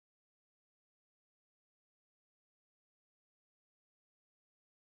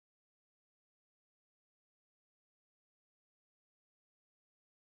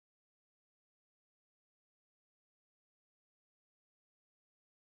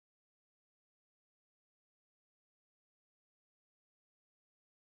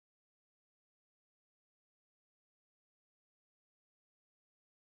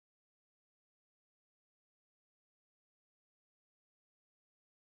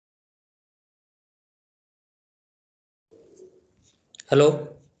Hello,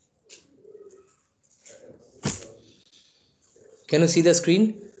 can you see the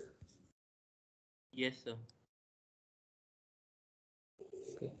screen? Yes, sir.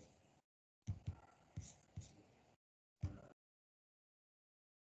 Okay.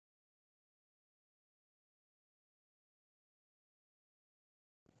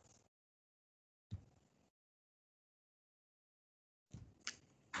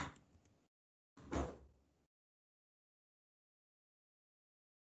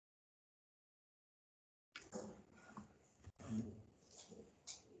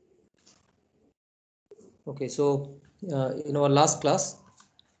 Okay, so in our last class,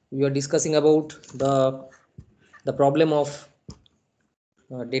 we were discussing about the problem of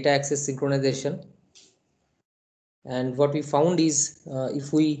data access synchronization, and what we found is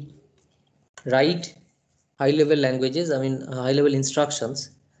if we write high-level languages, high-level instructions,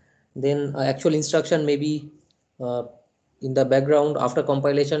 then actual instruction may be uh, in the background. After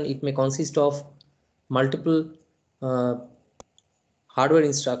compilation, it may consist of multiple uh, hardware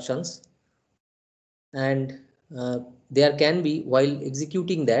instructions, and there can be, while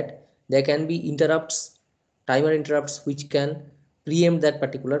executing that, there can be interrupts, timer interrupts, which can preempt that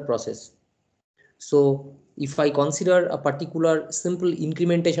particular process. So if I consider a particular simple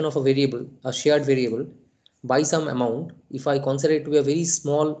incrementation of a variable, a shared variable, by some amount, if I consider it to be a very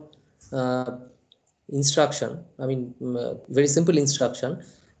small uh, instruction, very simple instruction,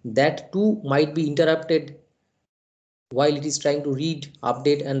 that too might be interrupted while it is trying to read,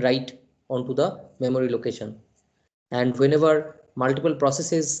 update, and write onto the memory location. And whenever multiple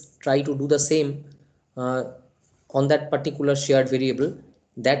processes try to do the same uh, on that particular shared variable,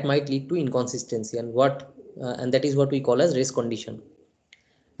 that might lead to inconsistency, and that is what we call as race condition.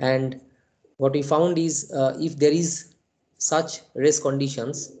 And what we found is if there is such race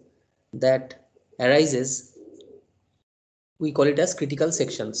conditions that arises, we call it as critical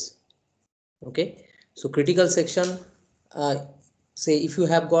sections. Okay, so critical section, uh, say if you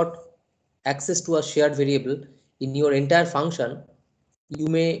have got access to a shared variable in your entire function, you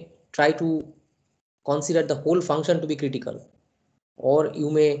may try to consider the whole function to be critical, or you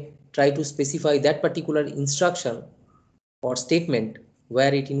may try to specify that particular instruction or statement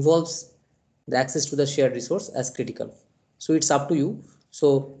where it involves the access to the shared resource as critical. So it's up to you.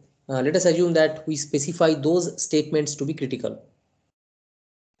 So let us assume that we specify those statements to be critical.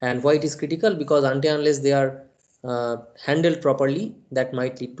 And why it is critical? Because until unless they are handled properly, that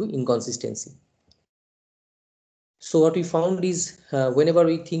might lead to inconsistency. So what we found is whenever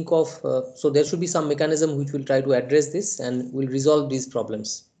we think of, so there should be some mechanism which will try to address this and will resolve these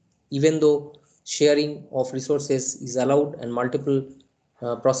problems, even though sharing of resources is allowed and multiple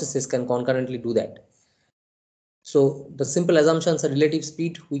processes can concurrently do that. So the simple assumptions are relative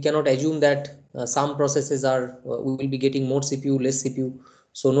speed. We cannot assume that some processes are we will be getting more CPU, less CPU.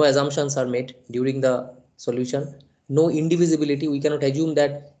 So no assumptions are made during the solution. No indivisibility. We cannot assume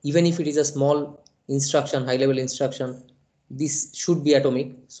that even if it is a small instruction, high level instruction, this should be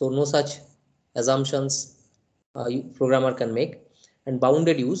atomic. So no such assumptions programmer can make. And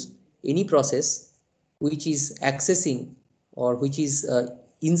bounded use, any process which is accessing or which is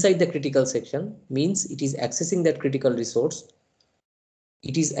inside the critical section, means it is accessing that critical resource,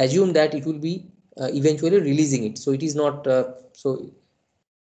 it is assumed that it will be eventually releasing it. So it is not so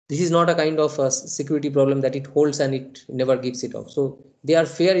this is not a kind of a security problem that it holds and it never gives it off. So they are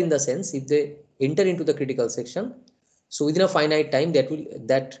fair in the sense, if they enter into the critical section, so within a finite time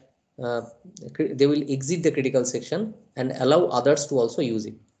uh, they will exit the critical section and allow others to also use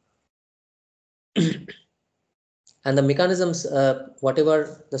it. And the mechanisms,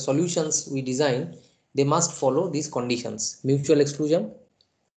 whatever the solutions we design, they must follow these conditions: mutual exclusion.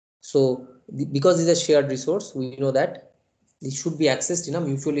 So because this is a shared resource, we know that this should be accessed in a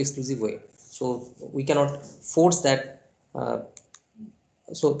mutually exclusive way. So we cannot force that.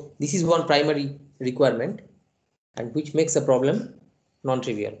 So this is one primary requirement, and which makes a problem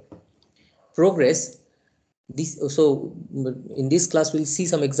non-trivial. Progress. So in this class we'll see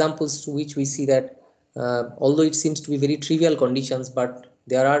some examples to which we see that although it seems to be very trivial conditions, but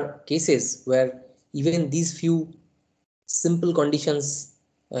there are cases where even these few simple conditions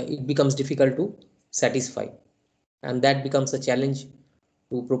it becomes difficult to satisfy, and that becomes a challenge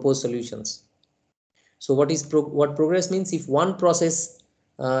to propose solutions. So what progress means? If one process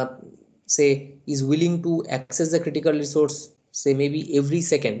uh, say is willing to access the critical resource, say maybe every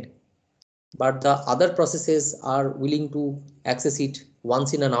second, but the other processes are willing to access it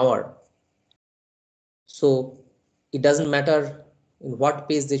once in an hour, so it doesn't matter in what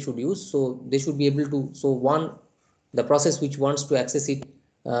pace they should use, so they should be able to, the process which wants to access it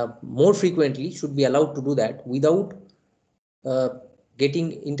more frequently should be allowed to do that without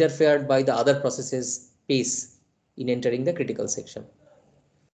getting interfered by the other processes pace in entering the critical section.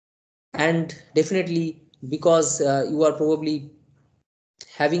 And definitely because you are probably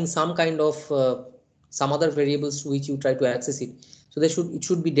having some kind of some other variables to which you try to access it, so it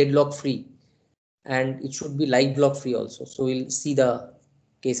should be deadlock free, and it should be light block free also. So we'll see the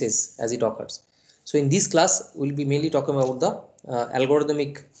cases as it occurs. So in this class we'll be mainly talking about the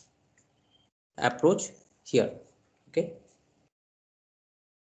algorithmic approach here, okay,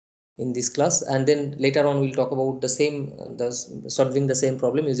 in this class, and then later on we'll talk about the same solving the same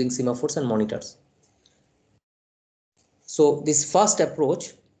problem using semaphores and monitors. So this first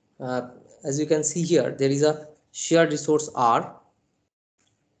approach, as you can see here, there is a shared resource R.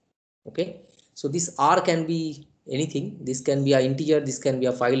 Okay, so this R can be anything. This can be an integer, this can be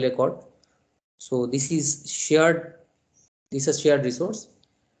a file record. So this is shared, this is a shared resource,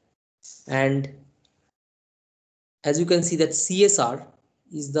 and as you can see that CSR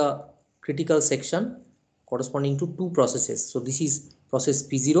is the critical section corresponding to two processes. So this is process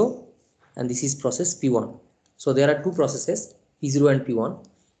P0 and this is process P1. So there are two processes P0 and P1,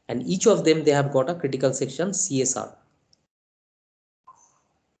 and each of them they have got a critical section CSR.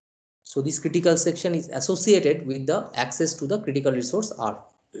 So this critical section is associated with the access to the critical resource R.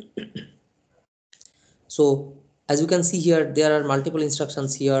 So as you can see here, there are multiple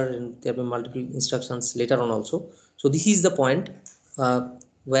instructions here and there will be multiple instructions later on also. So this is the point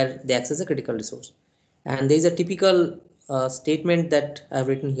where they access the critical resource, and there is a typical statement that I have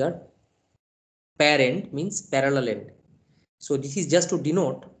written here. Parent means parallel end. So this is just to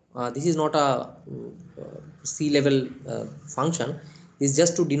denote, this is not a C level function. This is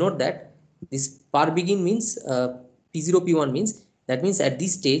just to denote that this par begin means P0 P1 means, that means at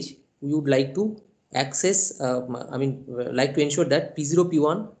this stage we would like to access like to ensure that P0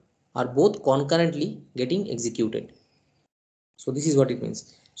 P1 are both concurrently getting executed. So this is what it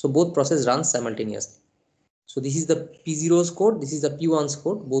means. So both process runs simultaneously. So this is the P0's code, this is the P1's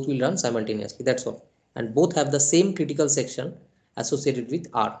code, both will run simultaneously, that's all, and both have the same critical section associated with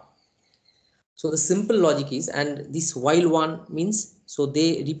R. So the simple logic is, and this while one means, so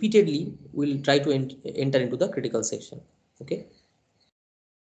they repeatedly will try to enter into the critical section, okay.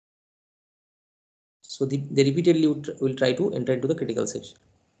 So they repeatedly will try to enter into the critical section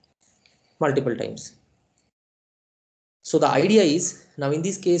multiple times. So the idea is, now in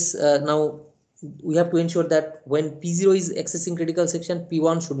this case, now we have to ensure that when P0 is accessing critical section,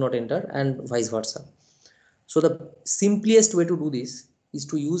 P1 should not enter and vice versa. So the simplest way to do this is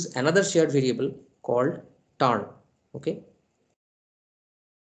to use another shared variable called turn, okay,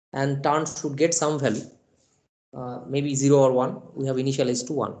 and turn should get some value, maybe 0 or 1. We have initialized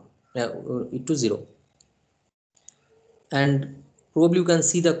to 1, it to 0, and probably you can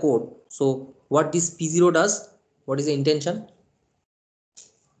see the code. So what this P0 does, what is the intention,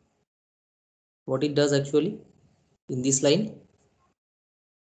 what it does actually in this line.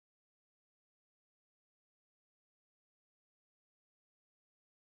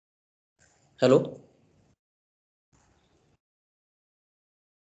 Hello.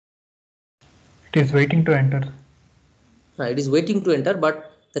 It is waiting to enter. It is waiting to enter,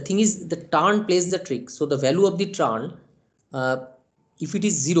 but the thing is the turn plays the trick. So the value of the turn, if it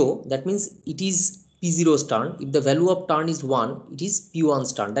is 0, that means it is P0's turn. If the value of turn is 1, it is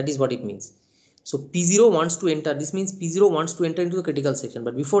P1's turn. That is what it means. So P0 wants to enter, this means P0 wants to enter into the critical section,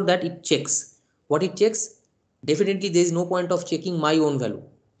 but before that it checks. What it checks? Definitely there is no point of checking my own value.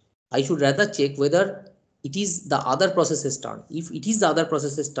 I should rather check whether it is the other process's turn. If it is the other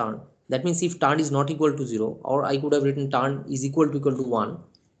process's turn, that means if turn is not equal to 0, or I could have written turn is equal to 1,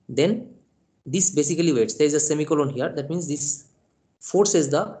 then this basically waits. There is a semicolon here. That means this forces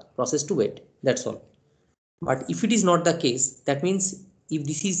the process to wait. That's all. But if it is not the case, that means if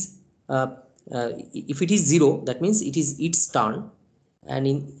this is if it is 0, that means it is its turn, and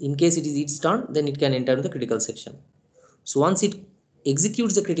in case it is its turn, then it can enter the critical section. So once it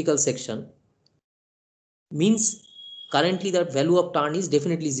executes the critical section, means currently the value of turn is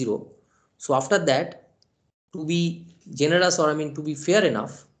definitely 0. So after that, to be generous, or to be fair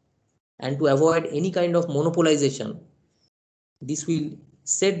enough, and to avoid any kind of monopolization, this will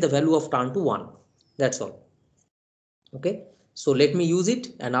set the value of turn to 1. That's all. Okay. So let me use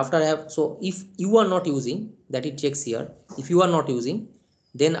it, and after I have, so if you are not using, that it checks here. If you are not using,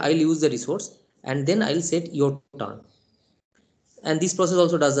 then I'll use the resource, and then I'll set your turn. And this process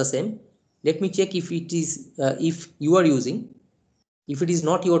also does the same. Let me check if it is if you are using. If it is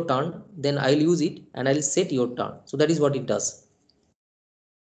not your turn, then I'll use it and I'll set your turn. So that is what it does.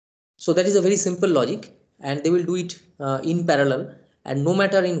 So that is a very simple logic, and they will do it in parallel, and no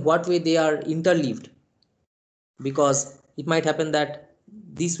matter in what way they are interleaved, because it might happen that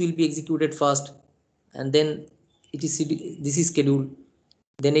this will be executed first, and then this is scheduled,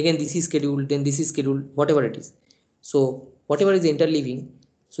 then again this is scheduled, then this is scheduled, whatever it is. So whatever is interleaving,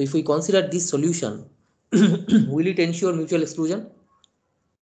 so if we consider this solution, will it ensure mutual exclusion?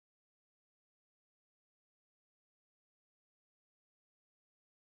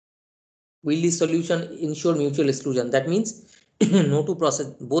 Will this solution ensure mutual exclusion? That means no two process,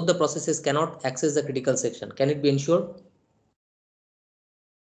 both the processes cannot access the critical section. Can it be ensured?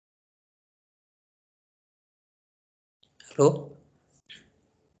 Hello?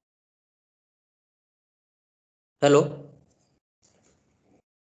 Hello?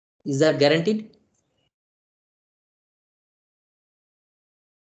 Is that guaranteed?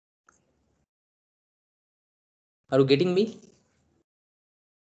 Are you getting me?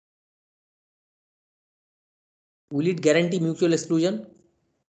 Will it guarantee mutual exclusion?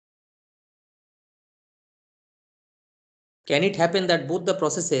 Can it happen that both the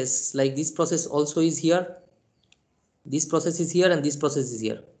processes, like this process also is here, this process is here, and this process is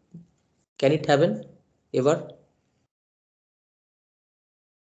here? Can it happen ever?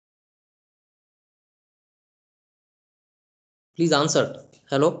 Please answer.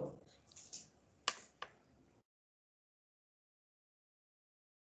 Hello?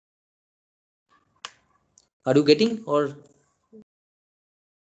 Are you getting, or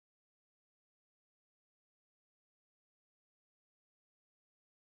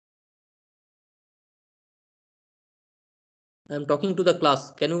I'm talking to the class?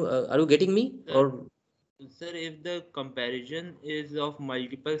 Can you are you getting me, or Sir, if the comparison is of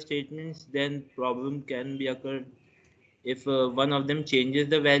multiple statements, then problem can be occurred if one of them changes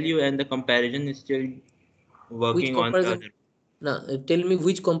the value and the comparison is still which working on the comparison? other. Now, tell me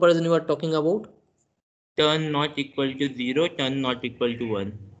which comparison you are talking about. Turn not equal to 0, turn not equal to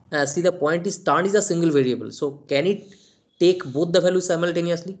 1. See, the point is turn is a single variable. So can it take both the values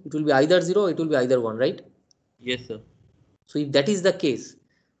simultaneously? It will be either 0, it will be either 1, right? Yes, sir. So if that is the case,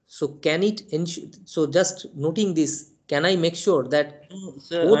 so can it ensure? So just noting this, can I make sure that No,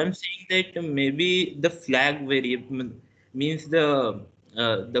 sir, both? I'm saying that maybe the flag variable means the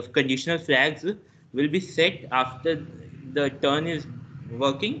conditional flags will be set after the turn is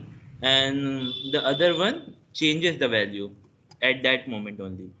working, and the other one changes the value at that moment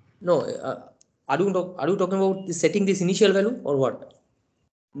only. No, are you talking about setting this initial value or what?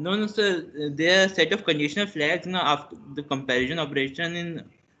 No, no, sir. There are set of conditional flags now after the comparison operation in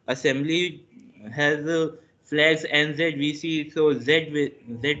assembly has flags NZ, so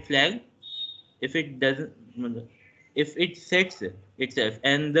Z flag if it doesn't, if it sets itself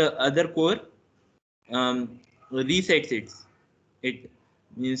and the other core resets it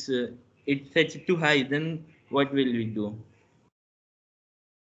means it sets it too high, then what will we do?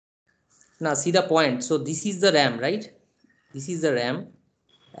 Now see the point. So this is the RAM, right? This is the RAM,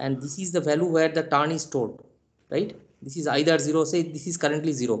 and this is the value where the turn is stored, right? This is either 0. Say this is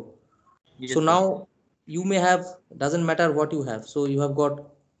currently 0. So Yes, sir. now you may have, doesn't matter what you have. So you have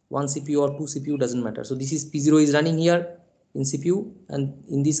got one CPU or two CPU, doesn't matter. So this is P0 is running here in CPU, and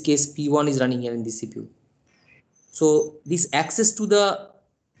in this case P1 is running here in this CPU. So this access to the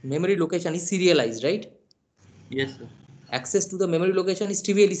memory location is serialized, right? Yes, sir. Access to the memory location is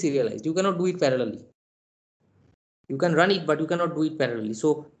trivially serialized. You cannot do it parallelly. You can run it, but you cannot do it parallelly.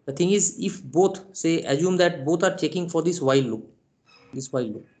 So the thing is, if both, say, assume that both are checking for this while loop, this while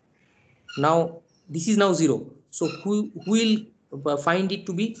loop. Now this is now 0. So who will find it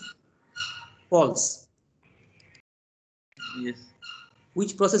to be false? Yes.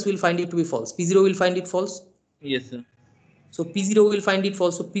 Which process will find it to be false? P0 will find it false. Yes, sir. So P0 will find it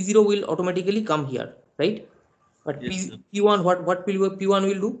false. So P0 will automatically come here, right? But Yes, sir. P1, what will P1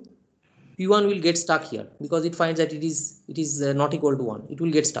 will do? P1 will get stuck here because it finds that it is not equal to 1. It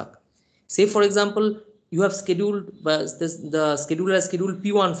will get stuck. Say for example, you have scheduled the scheduler has scheduled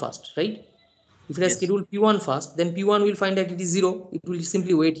P1 first, right? If it has Yes. scheduled P1 first, then P1 will find that it is 0. It will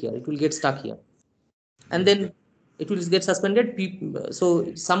simply wait here. It will get stuck here, and Yes, sir. then it will get suspended.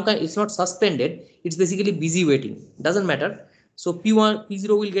 So some kind, it's not suspended. It's basically busy waiting. Doesn't matter. So P1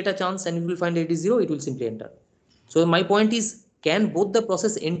 P0 will get a chance, and it will find that it is 0. It will simply enter. So my point is, can both the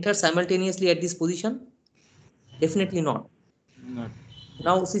process enter simultaneously at this position? Definitely not. Not. Yes.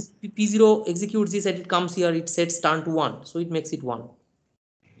 Now since P0 executes this and it comes here, it sets turn to 1. So it makes it 1.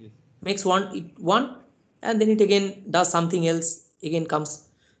 Yes. Makes 1, and then it again does something else, again comes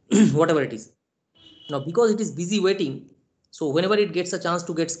whatever it is. Now because it is busy waiting, so whenever it gets a chance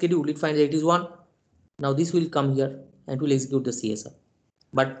to get scheduled, it finds that it is 1. Now this will come here and will execute the CSR.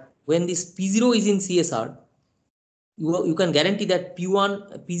 But when this P0 is in CSR, you can guarantee that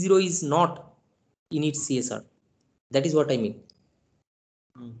P1 P0 is not in its CSR. That is what I mean.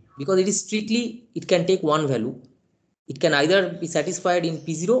 because it is strictly, it can take one value. It can either be satisfied in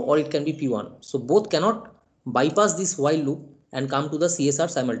P0 or it can be P1. So both cannot bypass this while loop and come to the CSR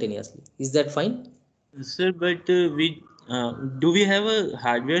simultaneously. Is that fine? Sir, but we do we have a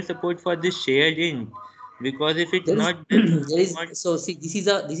hardware support for this shared int? Because if it's There is not, then there we is want. so see, this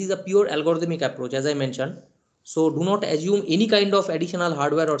is a pure algorithmic approach, as I mentioned. So do not assume any kind of additional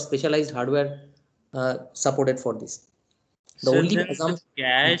hardware or specialized hardware supported for this. The So only then the assumption.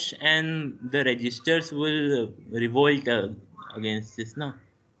 cache and the registers will revolt against this, no?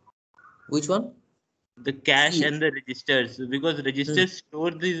 Which one? The cache See, and the registers, because hmm, registers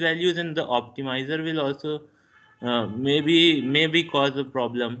store these values and the optimizer will also maybe cause a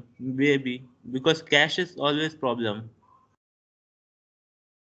problem, maybe, because cache is always problem.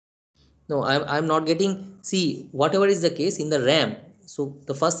 no, I'm not getting. See, whatever is the case in the RAM. So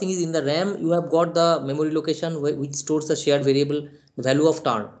the first thing is in the RAM, you have got the memory location which stores the shared variable value of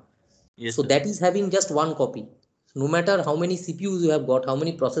turn. Yes, So sir. that is having just one copy. No matter how many CPUs you have got, how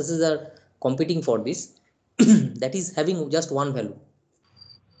many processes are competing for this, that is having just one value.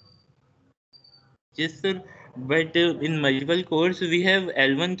 Yes, sir. But in multiple cores, we have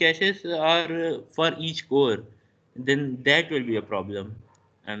L1 caches are for each core. Then that will be a problem.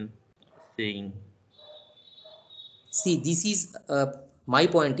 I'm saying. See, this is my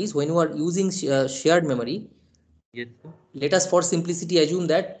point is when you are using shared memory, Yes, sir. let us for simplicity assume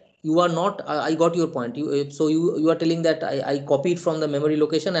that you are not. I got your point. You are telling that I copy it from the memory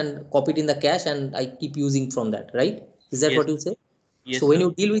location and copy it in the cache and I keep using from that, right? Is that Yes, what you say? So yes, when sir.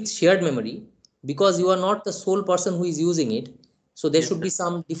 you deal with shared memory, because you are not the sole person who is using it, so there Yes, should sir. be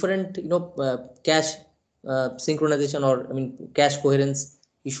some different, cache synchronization, or I mean cache coherence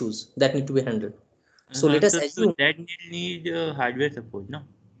issues that need to be handled. So let us Sir, so assume that need hardware support, no?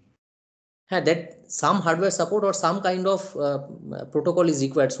 that some hardware support or some kind of protocol is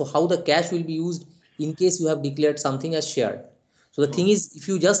required. So how the cache will be used in case you have declared something as shared. So the thing Okay. is, if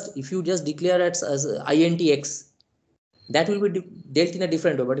you just declare it as intx, that will be dealt in a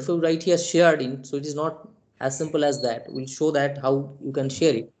different way. But if you write here shared in, so it is not as simple as that. We'll show that how you can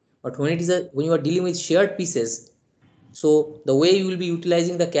share it. But when you are dealing with shared pieces, so the way you will be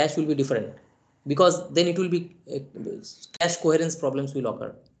utilizing the cache will be different, because then it will be cache coherence problems will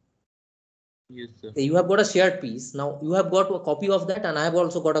occur. Yes, sir. You have got a shared piece, now you have got a copy of that and I have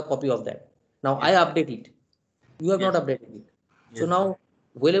also got a copy of that. Now I Yes, update it, you have not yes, updated it. So yes, now sir.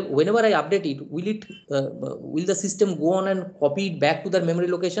 whenever I update it, will the system go on and copy it back to the memory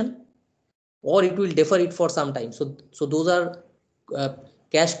location, or it will defer it for some time? So those are uh,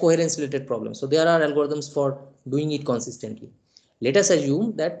 cache coherence related problems. So there are algorithms for doing it consistently. Let us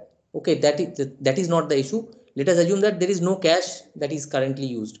assume that, okay, that is not the issue. Let us assume that there is no cache that is currently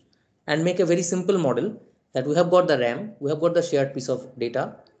used, and make a very simple model that we have got the RAM, we have got the shared piece of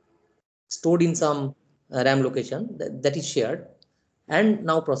data stored in some RAM location that is shared, and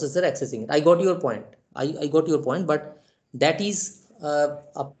now processor accessing it. I got your point. I got your point, but that is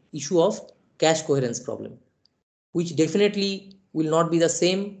a issue of cache coherence problem, which definitely will not be the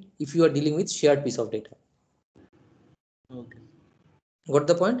same if you are dealing with shared piece of data. Okay. Got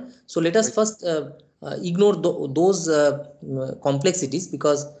the point? So let us But first ignore those complexities,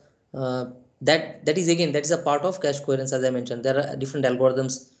 because uh, that is, again, that is a part of cache coherence. As I mentioned, there are different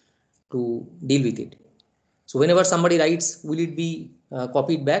algorithms to deal with it. So whenever somebody writes, will it be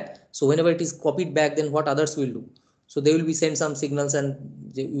copied back? So whenever it is copied back, then what others will do? So they will be send some signals and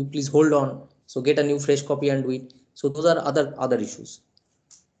you please hold on, so get a new fresh copy and do it. So those are other issues.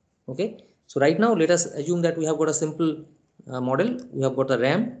 Okay, so right now let us assume that we have got a simple model. We have got the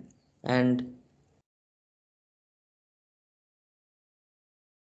RAM, and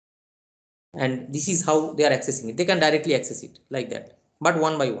this is how they are accessing it. They can directly access it like that, but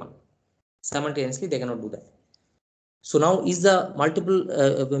one by one, simultaneously they cannot do that. So now, is the multiple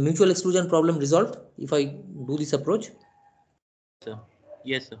mutual exclusion problem resolved if I do this approach? sir,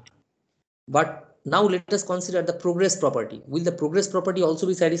 yes, sir. But now let us consider the progress property. Will the progress property also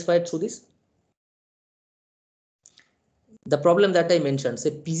be satisfied through this? The problem that I mentioned,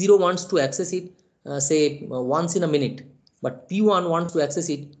 say P0 wants to access it, say once in a minute, but P1 wants to access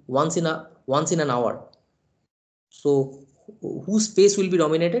it once in an hour. So whose space will be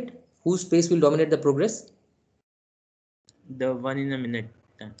dominated? Whose space will dominate the progress? The one in a minute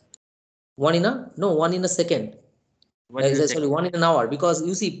time. One in a no, one in a second. One in a Sorry, second. one in an hour. Because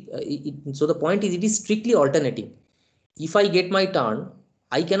you see, so the point is, it is strictly alternating. If I get my turn,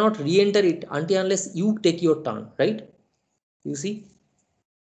 I cannot re-enter it until unless you take your turn, right? You see,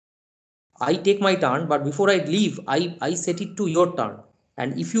 I take my turn, but before I leave, I set it to your turn.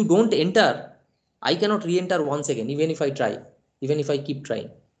 And if you don't enter, I cannot re-enter once again, even if I try. even if I keep trying.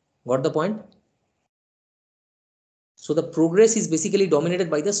 Got the point? So the progress is basically dominated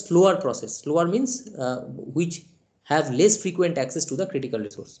by the slower process. Slower means which have less frequent access to the critical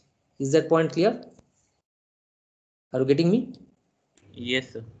resource. Is that point clear? Are you getting me?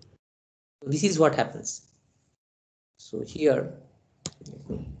 Yes, sir. This is what happens. So here,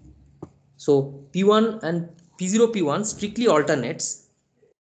 so P1 and P0 P1 strictly alternates.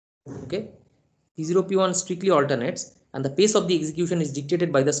 Okay, P0 P1 strictly alternates, and the pace of the execution is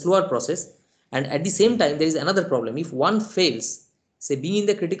dictated by the slower process. And at the same time, there is another problem. If one fails, say being in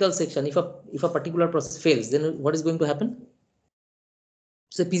the critical section, if a particular process fails, then what is going to happen?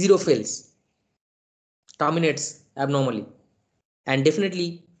 Say P0 fails, terminates abnormally, and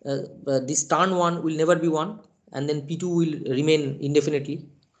definitely this turn 1 will never be 1, and then P2 will remain indefinitely.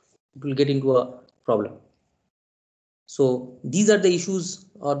 It will get into a problem. So these are the issues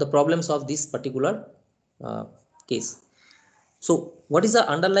or the problems of this particular case. So what is the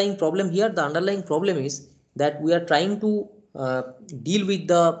underlying problem here? The underlying problem is that we are trying to deal with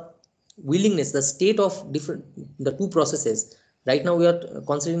the willingness, the state of the two processes. Right now we are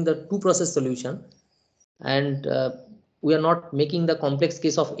considering the two process solution, and we are not making the complex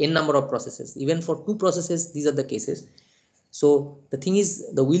case of n number of processes. Even for two processes, these are the cases. So the thing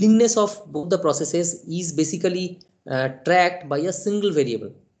is, the willingness of both the processes is basically tracked by a single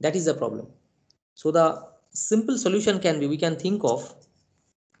variable. That is the problem. So the simple solution can be, we can think of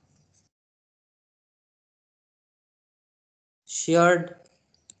shared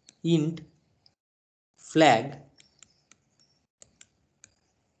int flag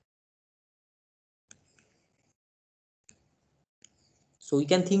so we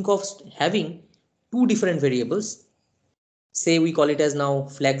can think of having two different variables. Say we call it as now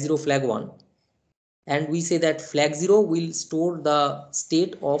flag 0, flag 1, and we say that flag 0 will store the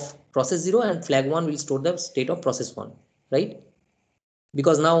state of process 0 and flag 1 will store the state of process 1, right?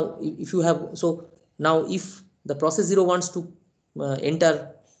 Because now if you have, so now if the process 0 wants to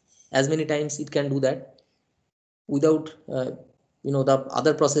enter as many times, it can do that without the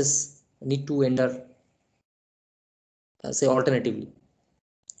other process need to enter say alternatively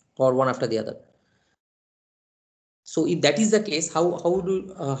or one after the other. So if that is the case, how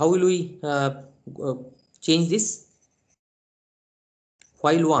will we change this?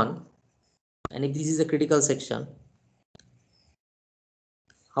 While 1, and if this is a critical section,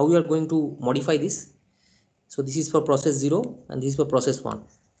 how we are going to modify this? So this is for process 0 and this is for process 1.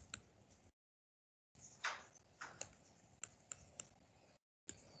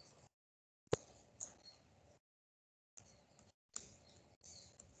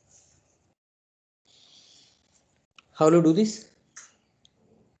 How will you do this?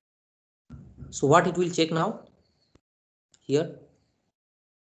 So what it will check now here?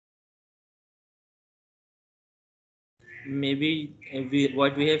 Maybe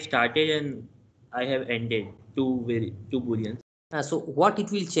what we have started and I have ended two booleans. So what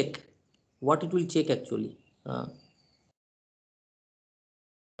it will check? What it will check actually?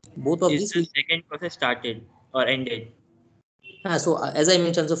 Both of Is these the will. second process started or ended? So as I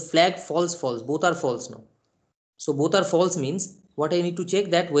mentioned, so flag false, false. Both are false now. So both are false means what I need to check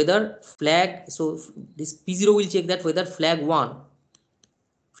that whether flag. So this P0 will check that whether flag 1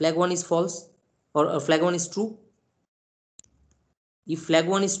 is false or flag 1 is true. If flag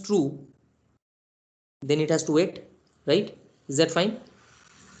 1 is true, then it has to wait, right? Is that fine?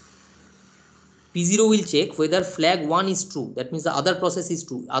 P0 will check whether flag 1 is true. That means the other process is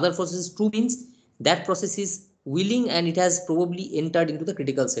true. Other process is true means that process is willing and it has probably entered into the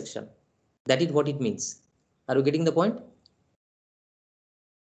critical section. That is what it means. Are you getting the point?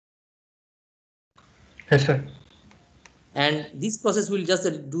 Yes, sir. And this process will just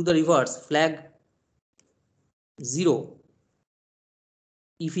do the reverse, flag 0.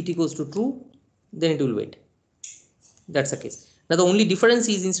 If it equals to true, then it will wait. That's the case. Now the only difference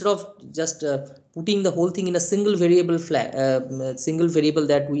is instead of just putting the whole thing in a single variable single variable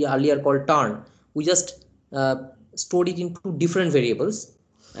that we earlier called turn, we just stored it in two different variables,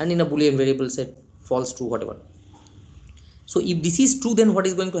 and in a boolean variable set false, true, whatever. So if this is true, then what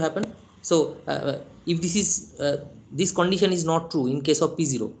is going to happen? So if this condition is not true in case of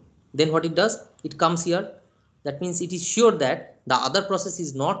P0, then what it does? It comes here. That means it is sure that the other process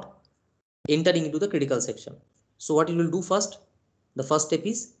is not entering into the critical section. So what it will do first? The first step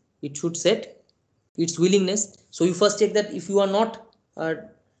is it should set its willingness. So you first check that if you are not.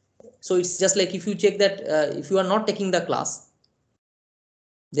 So it's just like if you check that if you are not taking the class,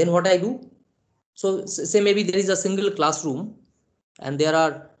 then what I do? So say maybe there is a single classroom and there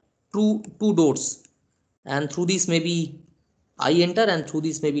are two doors, and through this maybe I enter and through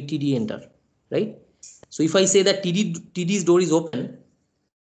this maybe TD enter, right? So if I say that TD's door is open,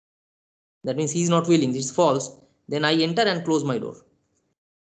 that means he is not willing, it's false. Then I enter and close my door.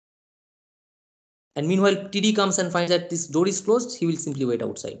 And meanwhile, TD comes and finds that this door is closed, he will simply wait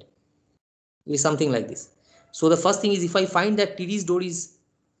outside. It is something like this. So the first thing is, if I find that TD's door is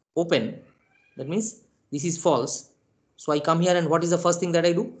open, that means this is false. So I come here, and what is the first thing that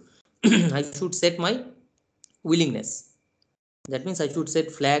I do? I should set my willingness. That means I should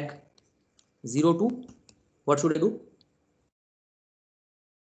set flag 0 to, what should I do?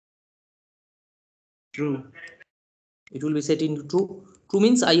 True. It will be set into true. True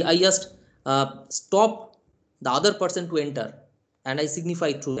means I just stop the other person to enter, and I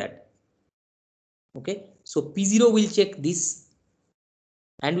signify through that. Okay, so P0 will check this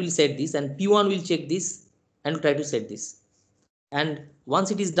and will set this, and P1 will check this and try to set this. And once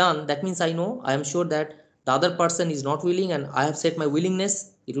it is done, that means I know, I am sure that the other person is not willing, and I have set my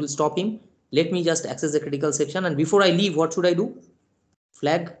willingness. It will stop him. Let me just access the critical section, and before I leave, what should I do?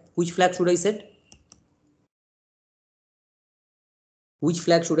 Flag. Which flag should I set? Which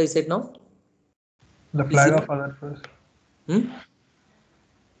flag should I set now? The flag of other first.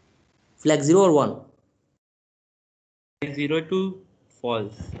 Flag 0 or 1? 0 to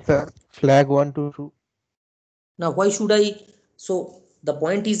false. Sir, flag 1 to true. Now, why should I? So the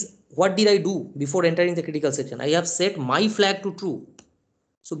point is, what did I do before entering the critical section? I have set my flag to true.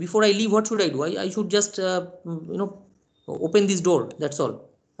 So before I leave, what should I do? I should just open this door. That's all.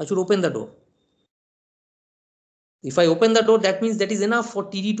 I should open the door. If I open the door, that means that is enough for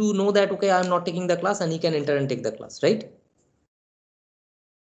TD to know that, okay, I am not taking the class, and he can enter and take the class, right?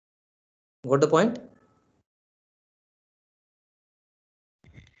 Got the point?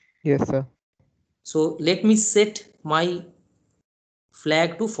 Yes, sir. So let me set my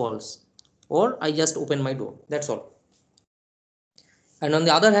flag to false, or I just open my door. That's all. And on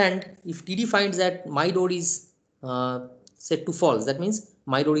the other hand, if TD finds that my door is set to false, that means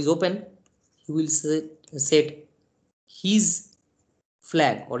my door is open, he will set his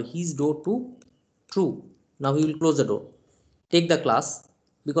flag or his door to true. Now he will close the door, take the class,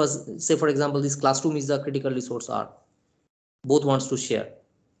 because say for example, this classroom is the critical resource R. Both wants to share,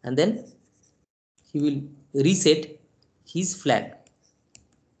 and then he will reset his flag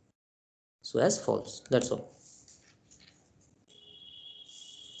so as false. That's all.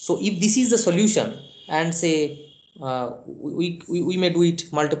 So if this is the solution, and say we may do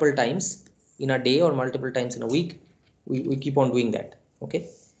it multiple times in a day or multiple times in a week, we keep on doing that. Okay,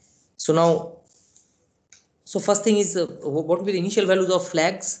 so now, so first thing is, what will be the initial values of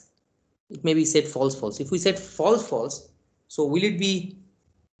flags? It may be set false false. If we set false false, so will it be,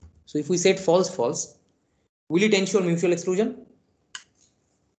 so if we set false false, will it ensure mutual exclusion?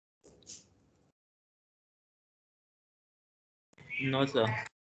 No, sir.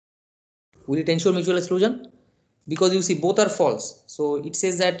 Will it ensure mutual exclusion? Because you see, both are false. So it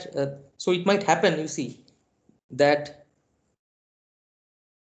says that, so it might happen, you see, that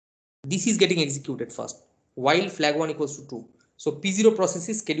this is getting executed first while flag 1 equals to true. So P0 process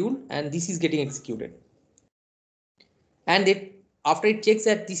is scheduled and this is getting executed. And it, after it checks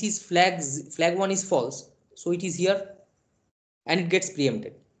that this is flag 1 is false, so it is here and it gets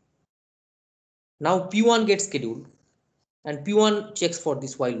preempted. Now P1 gets scheduled and P1 checks for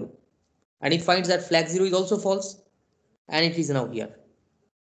this while loop, and it finds that flag 0 is also false, and it is now here.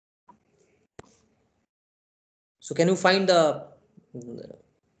 So can you find the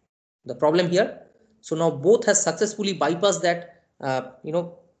problem here? So now both has successfully bypassed that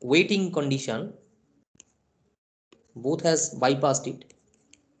waiting condition. Both has bypassed it,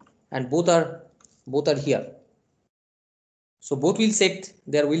 and both are here. So both will set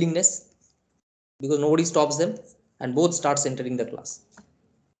their willingness because nobody stops them, and both starts entering the class.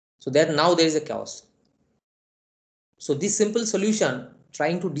 So there now there is a chaos. So this simple solution,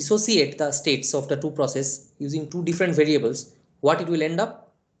 trying to dissociate the states of the two processes using two different variables, what it will end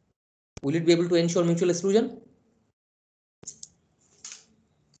up? Will it be able to ensure mutual exclusion?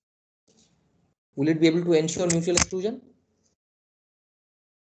 Will it be able to ensure mutual exclusion?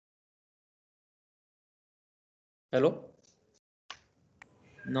 Hello?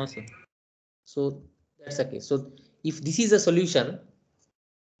 No, sir. So that's the case. So if this is a solution,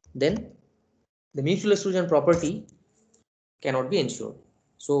 then the mutual exclusion property cannot be ensured.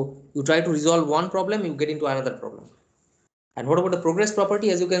 So you try to resolve one problem, you get into another problem. And what about the progress property?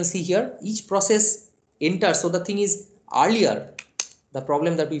 As you can see here, each process enters. So the thing is, earlier, the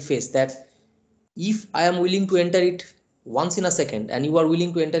problem that we face, that if I am willing to enter it once in a second and you are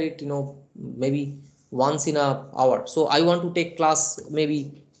willing to enter it, maybe once in an hour. So I want to take class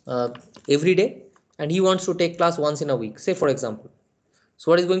maybe every day, and he wants to take class once in a week, say for example.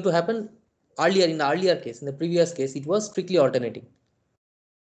 So what is going to happen? earlier, in the earlier case, in the previous case, it was strictly alternating.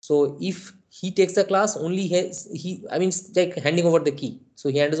 So if he takes the class, only I mean, it's like handing over the key. So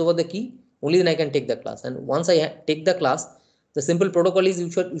he hands over the key, only then I can take the class. And once I take the class, the simple protocol is you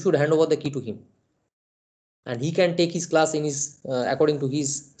should hand over the key to him, and he can take his class in his according to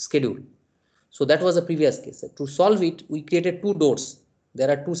his schedule. So that was the previous case. To solve it, we created two doors. There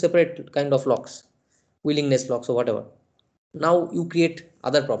are two separate kind of locks, willingness locks or whatever. Now you create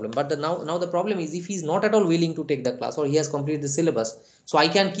other problem, but now the problem is if he's not at all willing to take the class or he has completed the syllabus, so I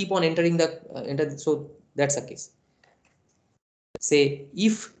can keep on entering the so that's the case. Say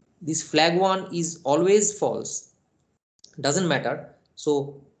if this flag 1 is always false, doesn't matter,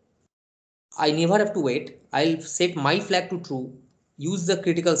 so I never have to wait. I'll set my flag to true, use the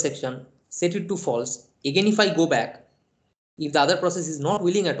critical section, set it to false. Again, if I go back, if the other process is not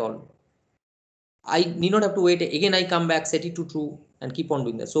willing at all, I need not have to wait. Again, I come back, set it to true, and keep on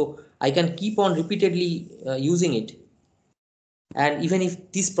doing that. So I can keep on repeatedly using it. And even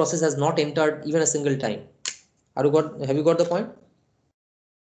if this process has not entered even a single time, have you got the point?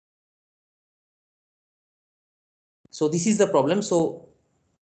 So this is the problem. So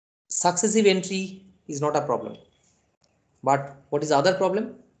successive entry is not a problem. But what is the other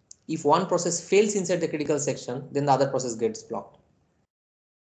problem? If one process fails inside the critical section, then the other process gets blocked.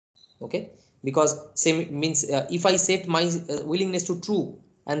 Okay, because same means if I set my willingness to true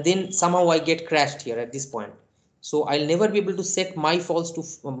and then somehow I get crashed here at this point, so I'll never be able to set my false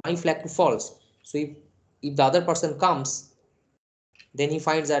to my flag to false. So if the other person comes, then he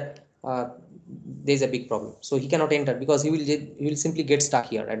finds that there's a big problem, so he cannot enter because he will simply get stuck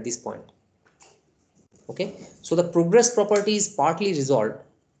here at this point. Okay, so the progress property is partly resolved.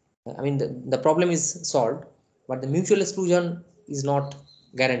 I mean, the problem is solved, but the mutual exclusion is not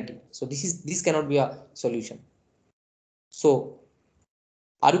guaranteed. So this cannot be a solution. So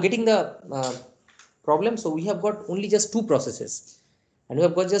are you getting the problem? So we have got only just two processes, and we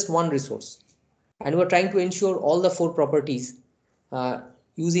have got just one resource, and we are trying to ensure all the four properties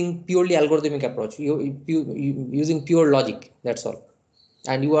using purely algorithmic approach, using pure logic. That's all.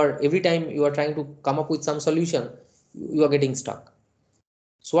 And you are every time you are trying to come up with some solution, you are getting stuck.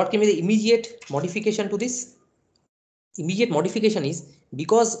 So what can be the immediate modification to this? Immediate modification is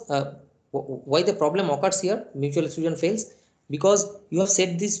because why the problem occurs here, mutual exclusion fails, because you have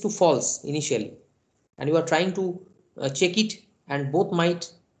set this to false initially and you are trying to check it, and both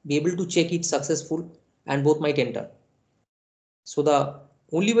might be able to check it successful and both might enter. So the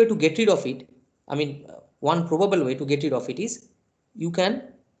only way to get rid of it, I mean one probable way to get rid of it is you can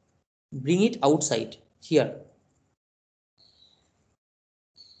bring it outside here.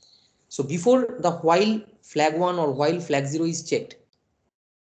 So before the while flag 1 or while flag 0 is checked,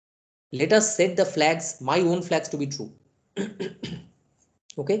 let us set the flags, my own flags, to be true.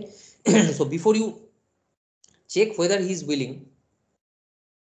 Okay. So before you check whether he is willing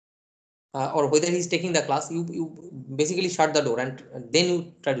or whether he is taking the class, you basically shut the door and then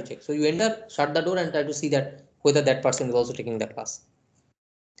you try to check. So you enter, shut the door and try to see that whether that person is also taking the class.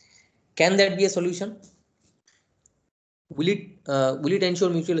 Can that be a solution? Will it ensure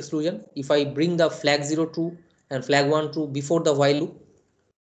mutual exclusion if I bring the flag 0 true and flag 1 true before the while loop?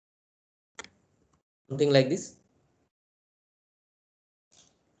 Something like this.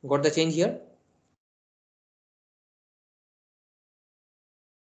 Got the change here?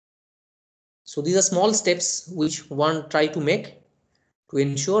 So these are small steps which one try to make to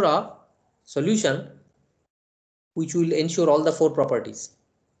ensure a solution which will ensure all the four properties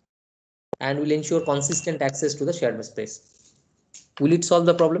and will ensure consistent access to the shared space. Will it solve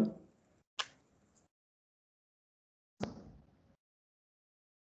the problem?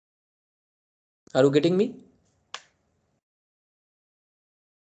 Are you getting me?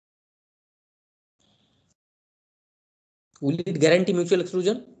 Will it guarantee mutual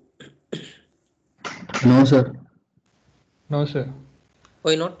exclusion? No, sir. No, sir.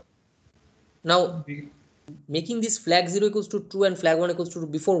 Why not? Now, making this flag 0 equals to true and flag 1 equals to true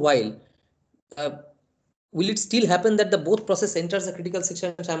before while, will it still happen that the both process enters the critical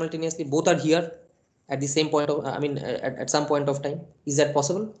section simultaneously? Both are here at the same point of, I mean, at some point of time. Is that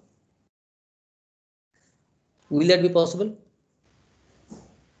possible? Will that be possible?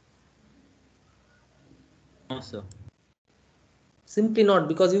 No, sir. Simply not,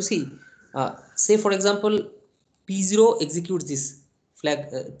 because you see, say for example, P0 executes this flag,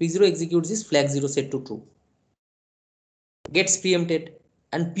 P0 executes this flag 0 set to true, gets preempted,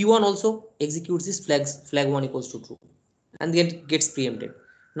 and P1 also executes this flag 1 equals to true, and then gets preempted.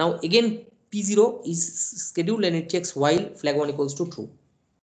 Now again, P0 is scheduled and it checks while flag 1 equals to true.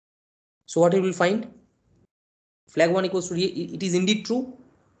 So what it will find? Flag 1 equals to, it is indeed true,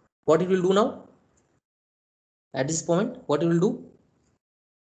 what it will do now? At this point, what it will do?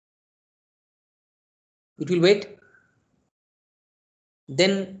 It will wait.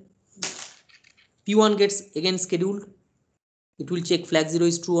 Then P1 gets again scheduled. It will check flag 0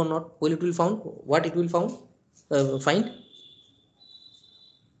 is true or not. Well, it will found what it will find.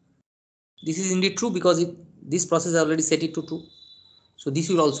 This is indeed true because this process already set it to true. So this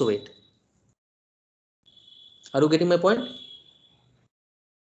will also wait. Are you getting my point?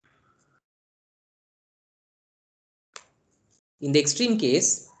 In the extreme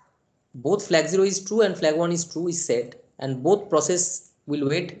case, both flag 0 is true and flag 1 is true is set, and both process will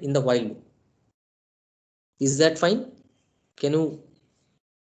wait in the while loop. Is that fine?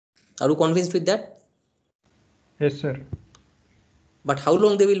 Are you convinced with that? Yes, sir. But how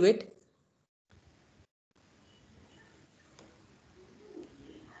long they will wait?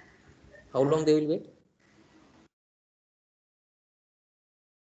 How long they will wait?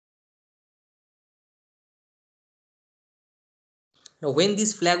 Now, when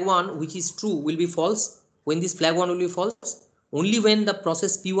this flag 1, which is true, will be false, when this flag 1 will be false, only when the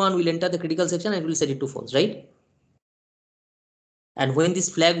process P1 will enter the critical section and will set it to false, right? And when this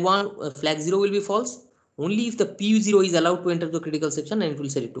flag 0 will be false, only if the P0 is allowed to enter the critical section and it will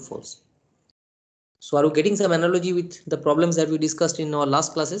set it to false. So are you getting some analogy with the problems that we discussed in our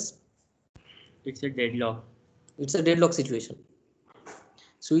last classes? It's a deadlock. It's a deadlock situation.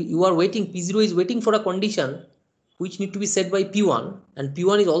 So you are waiting, P0 is waiting for a condition which need to be set by P1, and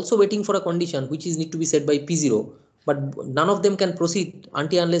P1 is also waiting for a condition which is need to be set by P0, but none of them can proceed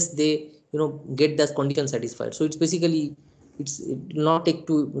until unless they get that condition satisfied. So it's basically it will not take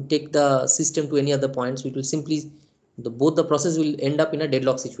the system to any other point. So it will simply both the process will end up in a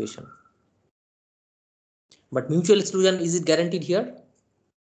deadlock situation. But mutual exclusion, is it guaranteed here?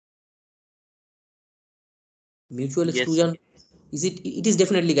 Mutual exclusion, yes. it is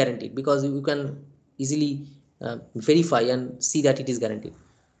definitely guaranteed because you can easily verify and see that it is guaranteed.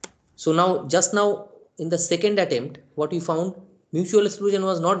 So now just now in the second attempt, what we found, mutual exclusion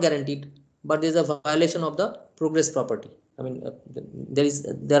was not guaranteed, but there is a violation of the progress property. I mean,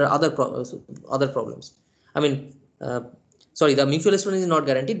 there are other problems. I mean, sorry, the mutual exclusion is not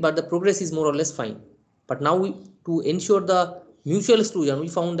guaranteed, but the progress is more or less fine. But now to ensure the mutual exclusion, we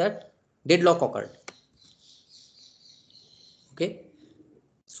found that deadlock occurred. Okay,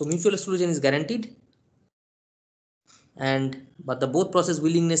 so mutual exclusion is guaranteed, but the both process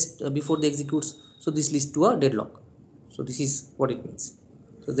willingness before they executes, so this leads to a deadlock. So this is what it means.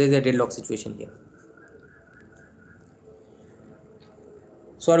 So there is a deadlock situation here.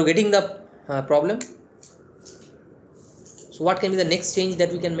 So are you getting the problem? So what can be the next change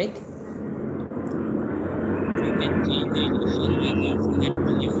that we can make? We can change the initial values to get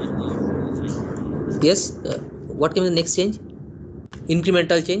value. Yes, what can be the next change?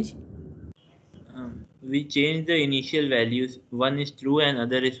 Incremental change. We change the initial values. One is true and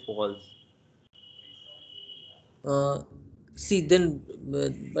other is false. See then,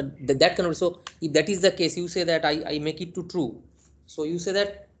 but that can also, if that is the case, you say that I make it to true. So you say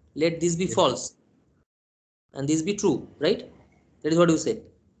that let this be Yes. false and this be true, right? That is what you say.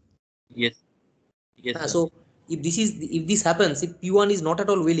 Yes. Yes, sir. So if this happens, if P1 is not at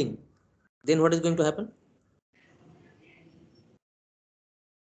all willing, then what is going to happen?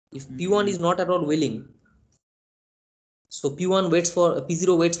 If P1 is not at all willing, so P1 waits for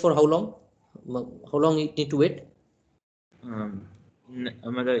P0 waits for how long? How long it need to wait?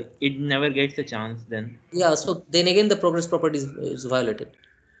 It never gets a chance then. Yeah, so then again the progress property is violated.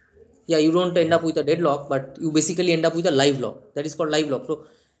 Yeah, you don't end up with a deadlock, but you basically end up with a live lock. That is called live lock. So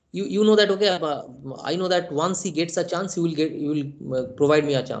you know that, okay, I know that once he gets a chance, you will provide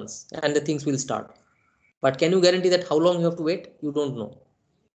me a chance and the things will start. But can you guarantee that how long you have to wait? You don't know.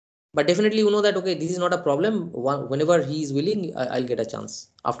 But definitely you know that, okay, this is not a problem. Whenever he is willing, I'll get a chance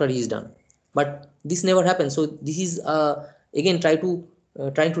after he is done. But this never happens. So this is again trying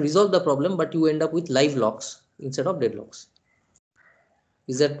to resolve the problem, but you end up with live locks instead of deadlocks.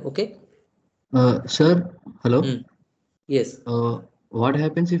 Is that okay? Sir, hello. Yes. What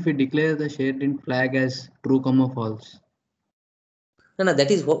happens if we declare the shared int flag as true, false? No,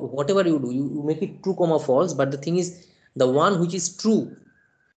 that is whatever you do, you make it true, false. But the thing is, the one which is true,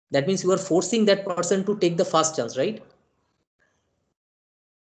 that means you are forcing that person to take the first chance, right?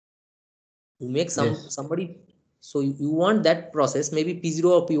 You make Yes. somebody, so you want that process, maybe P0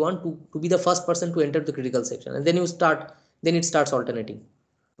 or P1 to be the first person to enter the critical section, and then it starts alternating.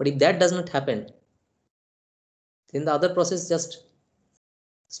 But if that does not happen, then the other process just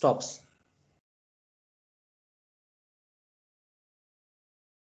stops.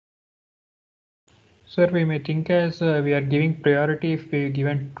 Sir, we may think as we are giving priority if we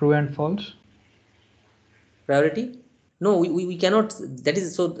given true and false. Priority? No, we cannot. That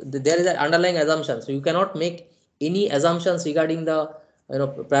is so. There is an underlying assumption. So you cannot make any assumptions regarding the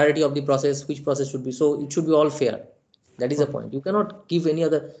priority of the process, which process should be. So it should be all fair. That is the point. You cannot give any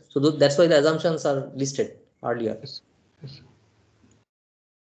other. So that's why the assumptions are listed earlier. Yes. Yes.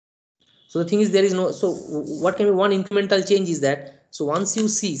 So the thing is, there is no. So what can be one incremental change is that. So once you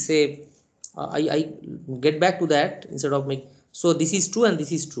see, say, I get back to that instead of make. So this is true and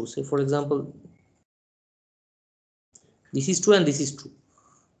this is true. Say for example, this is true and this is true.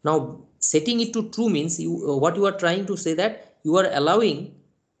 Now setting it to true means what you are trying to say that you are allowing.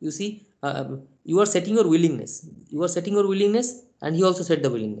 You see, you are setting your willingness. You are setting your willingness, and he also set the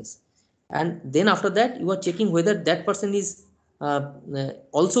willingness. And then after that, you are checking whether that person is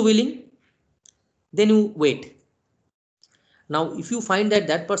also willing. Then you wait. Now if you find that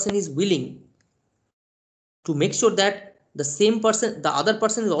that person is willing, to make sure that the same person, the other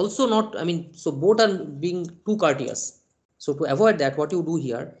person is also not, I mean, so both are being too courteous. So to avoid that, what you do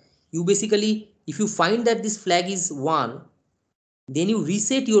here, you basically, if you find that this flag is 1, then you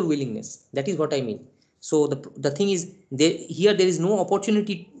reset your willingness. That is what I mean. So the thing is, here there is no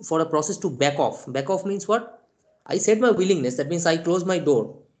opportunity for a process to back off. Back off means what? I set my willingness. That means I close my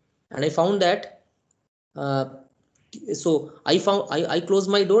door, and I found that. So I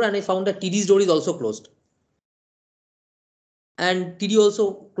closed my door, and I found that TD's door is also closed. And TD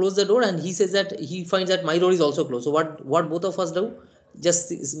also closed the door, and he says that he finds that my door is also closed. So what both of us do?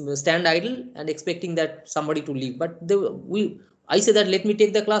 Just stand idle and expecting that somebody to leave. But I say that let me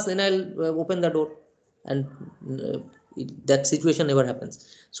take the class, then I'll open the door, and that situation never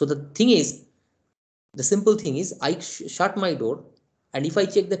happens. So the thing is, the simple thing is, I shut my door, and if I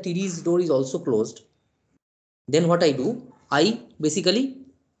check the TD's door is also closed, then what I do? I basically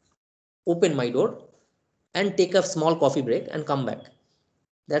open my door and take a small coffee break and come back.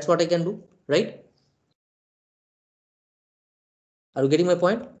 That's what I can do, right? Are you getting my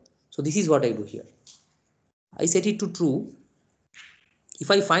point? So this is what I do here. I set it to true. If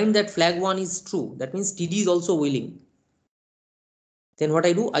I find that flag 1 is true, that means TD is also willing. Then what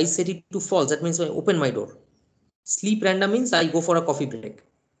I do? I set it to false. That means I open my door. Sleep random means I go for a coffee break.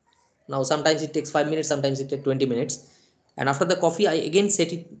 Now sometimes it takes 5 minutes, sometimes it takes 20 minutes. And after the coffee, I again set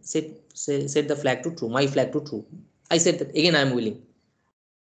the flag to true, my flag to true. I said that again I am willing.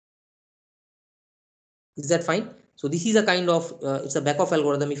 Is that fine? So this is a kind of it's a back off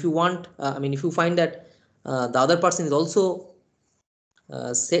algorithm. If you want, I mean, if you find that the other person is also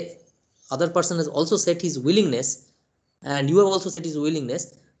other person has also set his willingness, and you have also set his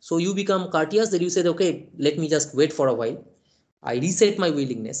willingness, so you become courteous. That you said, okay, let me just wait for a while. I reset my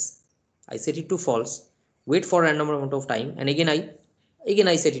willingness. I set it to false. Wait for a random amount of time, and again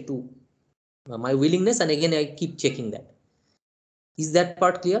I set it to my willingness, and again I keep checking that. Is that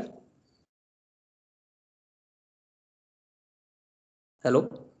part clear? Hello?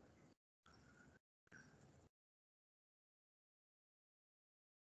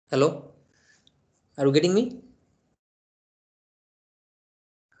 Hello? Are you getting me?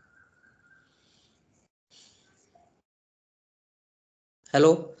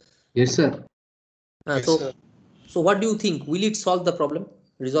 Hello? Yes, sir. Yes, So, sir. so what do you think? Will it solve the problem?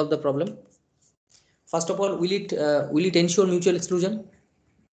 Resolve the problem? First of all, will it ensure mutual exclusion?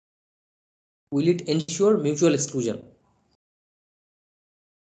 Will it ensure mutual exclusion?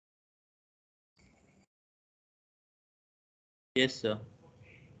 Yes, sir.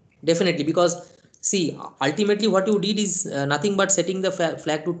 Definitely, because see, ultimately what you did is nothing but setting the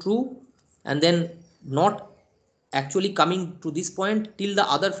flag to true, and then not actually coming to this point till the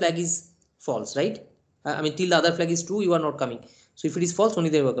other flag is false, right? I mean, till the other flag is true, you are not coming. So if it is false, only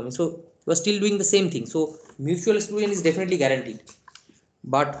they were coming. So you are still doing the same thing. So mutual exclusion is definitely guaranteed.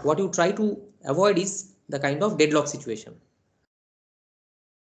 But what you try to avoid is the kind of deadlock situation.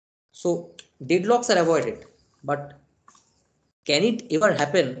 So deadlocks are avoided, but can it ever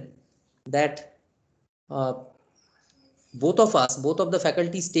happen that uh, both of the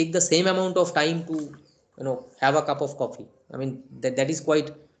faculties take the same amount of time to have a cup of coffee? I mean, that is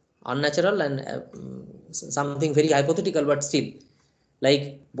quite unnatural and something very hypothetical, but still,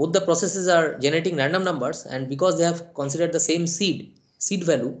 like both the processes are generating random numbers, and because they have considered the same seed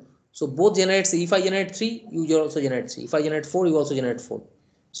value, so both generates. If I generate 3, you also generate 3. If I generate 4, you also generate 4.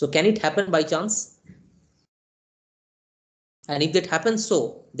 So can it happen by chance? And if that happens,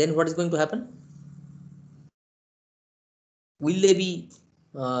 so then what is going to happen? Will they be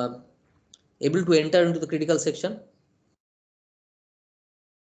uh, able to enter into the critical section?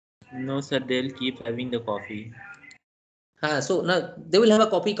 No, sir, they'll keep having the coffee. So now they will have a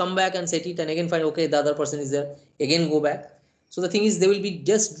copy, come back and set it, and again find okay the other person is there, again go back. So the thing is they will be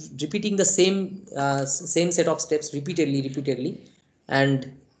just repeating the same set of steps repeatedly,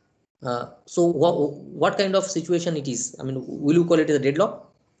 and so what kind of situation it is? I mean, will you call it as a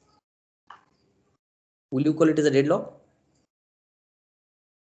deadlock? Will you call it as a deadlock?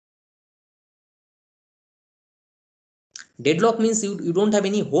 Deadlock means you don't have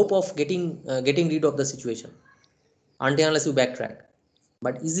any hope of getting rid of the situation until unless you backtrack.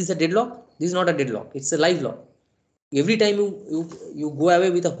 But is this a deadlock? This is not a deadlock. It's a live lock. Every time you go away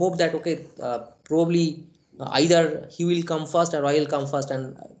with a hope that okay, probably either he will come first or I will come first,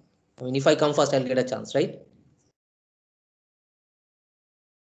 and I mean if I come first I'll get a chance, right?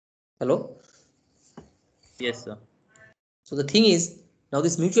 Hello. Yes, sir. So the thing is, now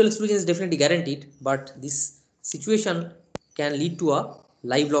this mutual exclusion is definitely guaranteed, but this situation can lead to a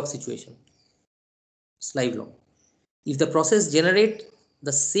live lock situation. It's live lock. If the process generate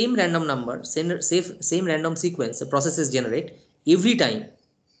the same random number, same random sequence, the processes generate every time,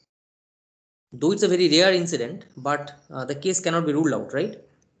 though it's a very rare incident, but the case cannot be ruled out, right?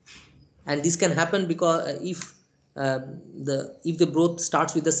 And this can happen because uh, if the growth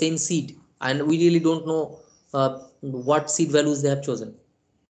starts with the same seed, and we really don't know what seed values they have chosen.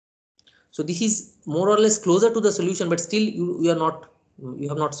 So this is more or less closer to the solution, but still you have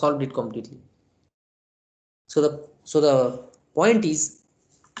not solved it completely. So the point is,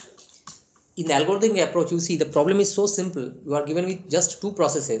 in the algorithmic approach, you see the problem is so simple. You are given with just two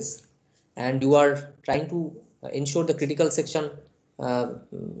processes, and you are trying to ensure the critical section,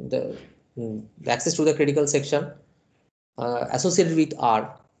 the, the access to the critical section associated with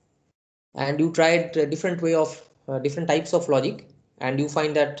R, and you tried a different way of different types of logic, and you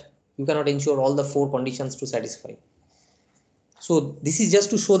find that you cannot ensure all the four conditions to satisfy. So this is just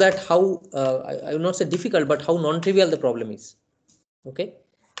to show that how I will not say difficult, but how non-trivial the problem is. Okay,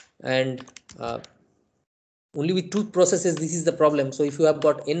 and only with two processes this is the problem. So if you have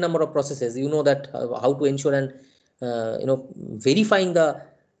got n number of processes, you know that how to ensure and verifying the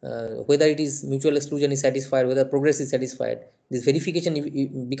whether it is mutual exclusion is satisfied, whether progress is satisfied. This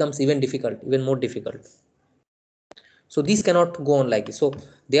verification becomes even more difficult. So this cannot go on like this. So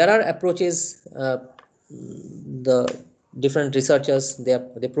there are approaches, the different researchers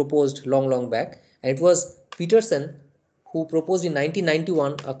they proposed long back, and it was Peterson who proposed in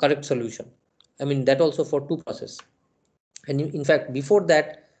 1991 a correct solution. I mean that also for two process, and in fact before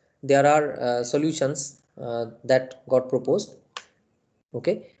that there are solutions that got proposed.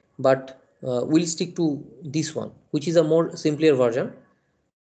 Okay, but we'll stick to this one, which is a more simpler version,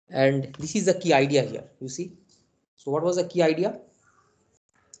 and this is the key idea here, you see. So what was the key idea?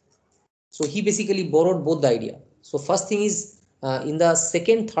 So he basically borrowed both the idea. So first thing is in the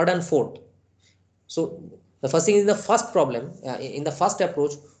second, third and fourth. So the first thing is the first problem, in the first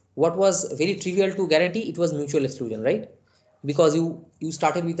approach, what was very trivial to guarantee, it was mutual exclusion, right? Because you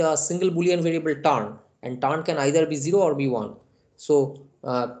started with a single Boolean variable turn, and turn can either be 0 or be 1. So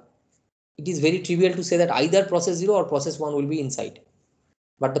it is very trivial to say that either process 0 or process 1 will be inside.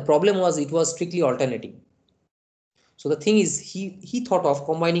 But the problem was it was strictly alternating. So the thing is he thought of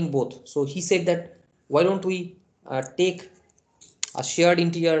combining both. So he said that why don't we take a shared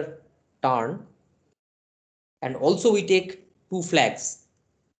integer turn, and also we take two flags.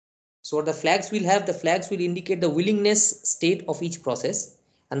 So what the flags will have, the flags will indicate the willingness state of each process,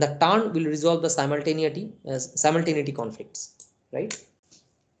 and the turn will resolve the simultaneity conflicts, right?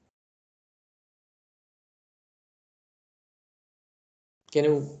 Can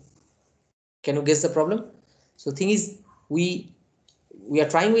you guess the problem? So the thing is we are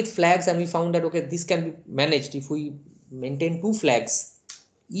trying with flags, and we found that okay, this can be managed if we maintain two flags,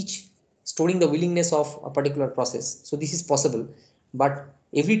 each storing the willingness of a particular process. So this is possible, but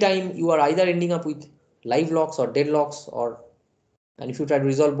every time you are either ending up with live locks or deadlocks, and if you try to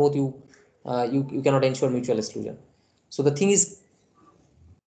resolve both, you cannot ensure mutual exclusion. So the thing is,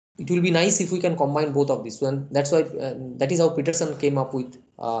 it will be nice if we can combine both of these. So, and that's why that is how Peterson came up with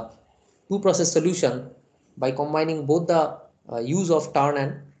two process solution by combining both the use of turn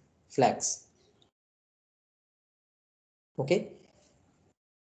and flags. Okay,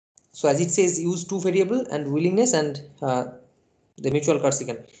 so as it says, use two variable and willingness and the mutual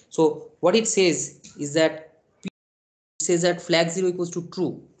consequence. So what it says is that it says that flag 0 equals to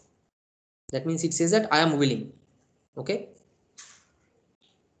true. That means it says that I am willing. Okay,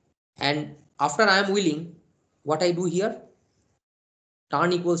 and after I am willing, what I do here,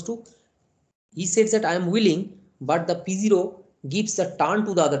 turn equals to, he says that I am willing, but the P0 gives the turn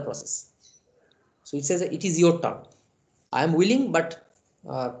to the other process. So it says that it is your turn. I am willing, but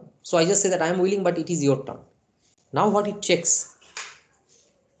so I just say that I am willing, but it is your turn. Now what it checks,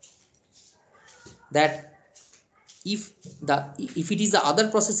 that if it is the other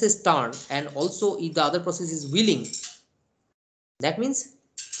process's turn and also if the other process is willing, that means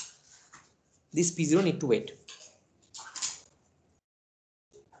this P0 need to wait.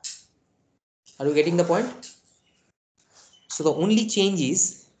 Are you getting the point? So the only change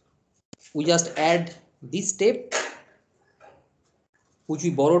is we just add this step which we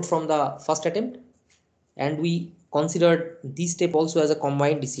borrowed from the first attempt, and we considered this step also as a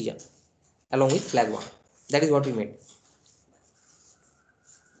combined decision along with flag 1. That is what we made.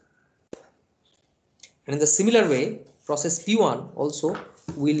 And in the similar way, process P1 also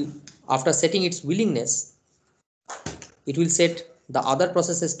will, after setting its willingness, it will set the other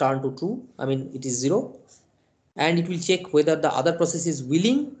process's turn to true, I mean it is 0, and it will check whether the other process is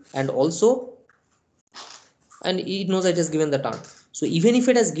willing, and also, and it knows it has given the turn. So even if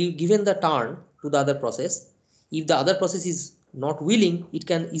it has given the turn to the other process, if the other process is not willing, it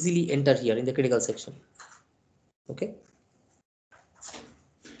can easily enter here in the critical section. Okay.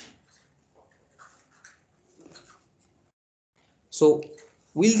 So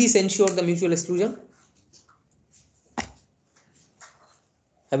will this ensure the mutual exclusion?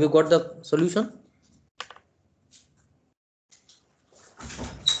 Have you got the solution?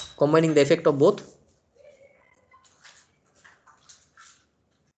 Combining the effect of both.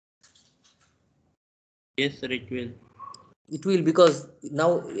 Yes, sir, it will. It will, because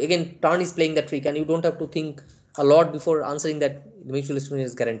now again turn is playing the trick and you don't have to think a lot before answering that the mutual exclusion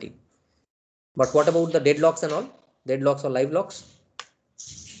is guaranteed. But what about the deadlocks and all? Deadlocks or live locks?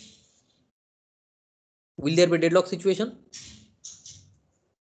 Will there be deadlock situation?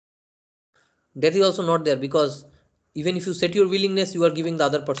 That is also not there, because even if you set your willingness, you are giving the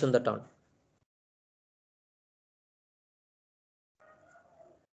other person the turn.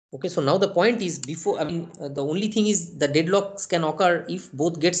 Okay, so now the point is, before, I mean, the only thing is the deadlocks can occur if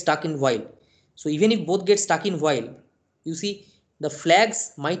both get stuck in while. So even if both get stuck in while, you see the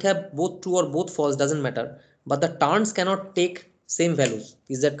flags might have both true or both false, doesn't matter, but the turns cannot take same values.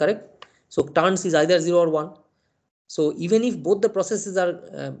 Is that correct? So turns is either 0 or 1. So even if both the processes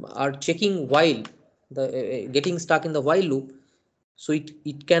are checking while, the getting stuck in the while loop, so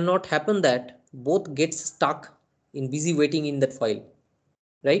it cannot happen that both gets stuck in busy waiting in that file,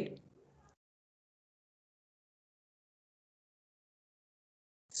 right?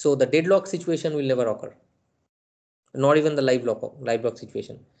 So the deadlock situation will never occur, not even the live lock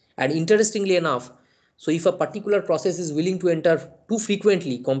situation. And interestingly enough, so if a particular process is willing to enter too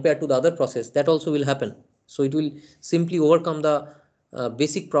frequently compared to the other process, that also will happen. So it will simply overcome the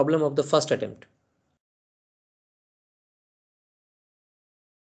basic problem of the first attempt.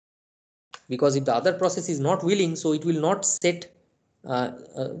 Because if the other process is not willing, so it will not set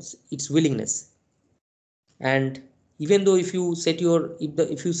its willingness. And even though if you set your,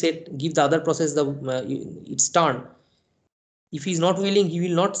 if you set, give the other process the its turn, if he is not willing, he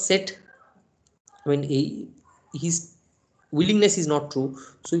will not set, I mean his willingness is not true,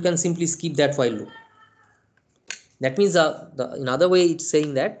 so you can simply skip that while loop. That means in other way it's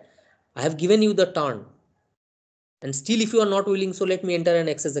saying that I have given you the turn, and still if you are not willing, so let me enter and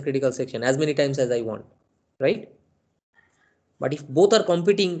access the critical section as many times as I want, right? But if both are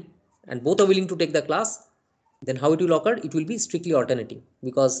competing and both are willing to take the class, then how it will occur? It will be strictly alternating,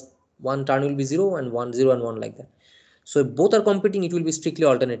 because one turn will be 0 and 1, 0 and 1, like that. So if both are competing, it will be strictly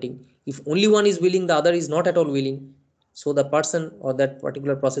alternating. If only one is willing, the other is not at all willing, so the person or that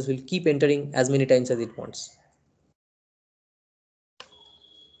particular process will keep entering as many times as it wants.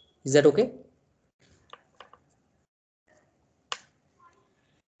 Is that okay?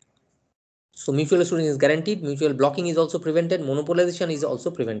 So mutual exclusion is guaranteed, mutual blocking is also prevented, monopolization is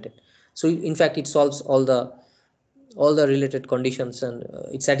also prevented. So in fact it solves all the related conditions, and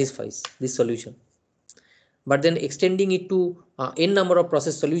it satisfies this solution. But then extending it to n number of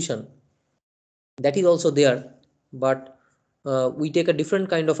process solution, that is also there, but we take a different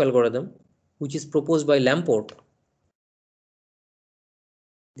kind of algorithm which is proposed by Lamport.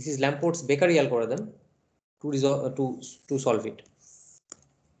 This is Lamport's Bakery algorithm to resolve to solve it.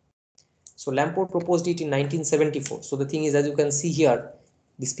 So Lamport proposed it in 1974. So the thing is, as you can see here,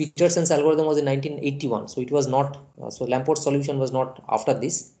 this Peterson's algorithm was in 1981. So it was not, so Lamport's solution was not after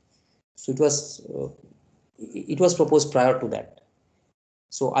this. So it was proposed prior to that.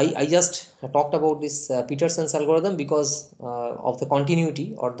 So I just talked about this Peterson's algorithm because of the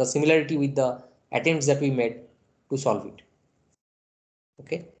continuity or the similarity with the attempts that we made to solve it.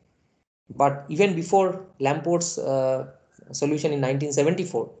 Okay, but even before Lamport's solution in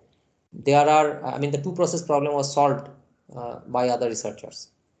 1974, there are, I mean, the two process problem was solved by other researchers.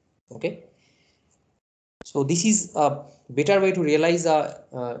 Okay, So this is a better way to realize a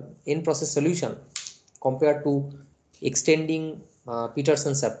in process solution compared to extending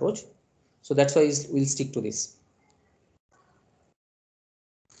Peterson's approach. So that's why we'll stick to this.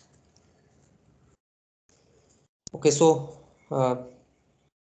 Okay, so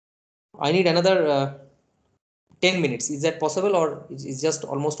I need another 10 minutes. Is that possible, or it's just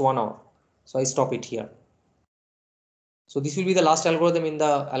almost 1 hour? So I stop it here. So this will be the last algorithm in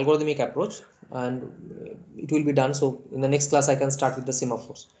the algorithmic approach, and it will be done. So in the next class, I can start with the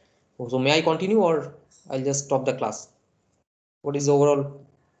semaphores. So may I continue, or I'll just stop the class? What is the overall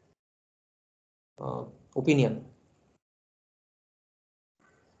opinion?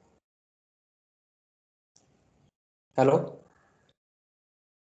 Hello?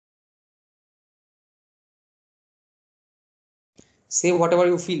 Say whatever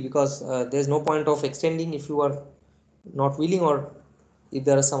you feel, because there's no point of extending if you are not willing, or if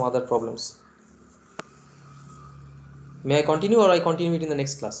there are some other problems. May I continue, or I continue it in the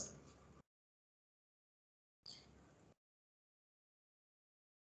next class?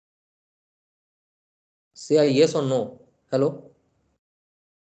 Say a yes or no. Hello?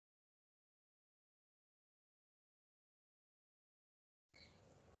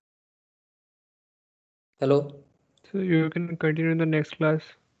 Hello? So you can continue in the next class.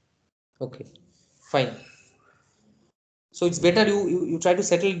 Okay, fine. So it's better you try to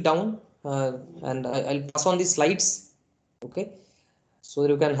settle it down, and I'll pass on these slides, okay, so that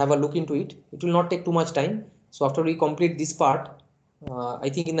you can have a look into it. It will not take too much time. So after we complete this part, I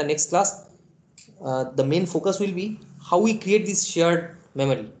think in the next class, the main focus will be how we create this shared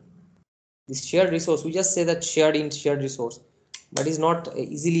memory, this shared resource. We just say that shared resource, but it's not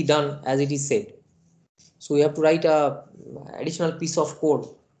easily done as it is said. So we have to write a additional piece of code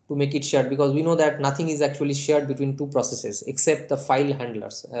to make it shared, because we know that nothing is actually shared between two processes except the file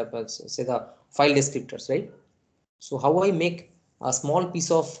handlers, say the file descriptors, right? So how I make a small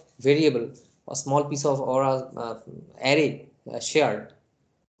piece of variable, a small piece of, or a array shared,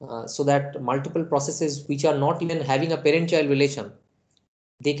 so that multiple processes which are not even having a parent-child relation,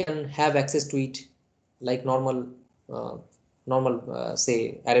 they can have access to it like uh, normal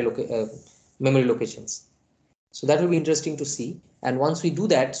say memory locations. So that will be interesting to see. And once we do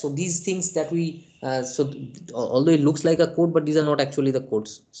that, so these things that we although it looks like a code, but these are not actually the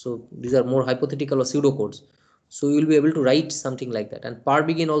codes. So these are more hypothetical or pseudo codes. So you will be able to write something like that. And par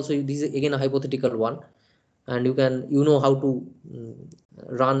begin also, this is again a hypothetical one, and you know how to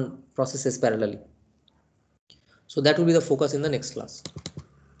run processes parallelly. So that will be the focus in the next class.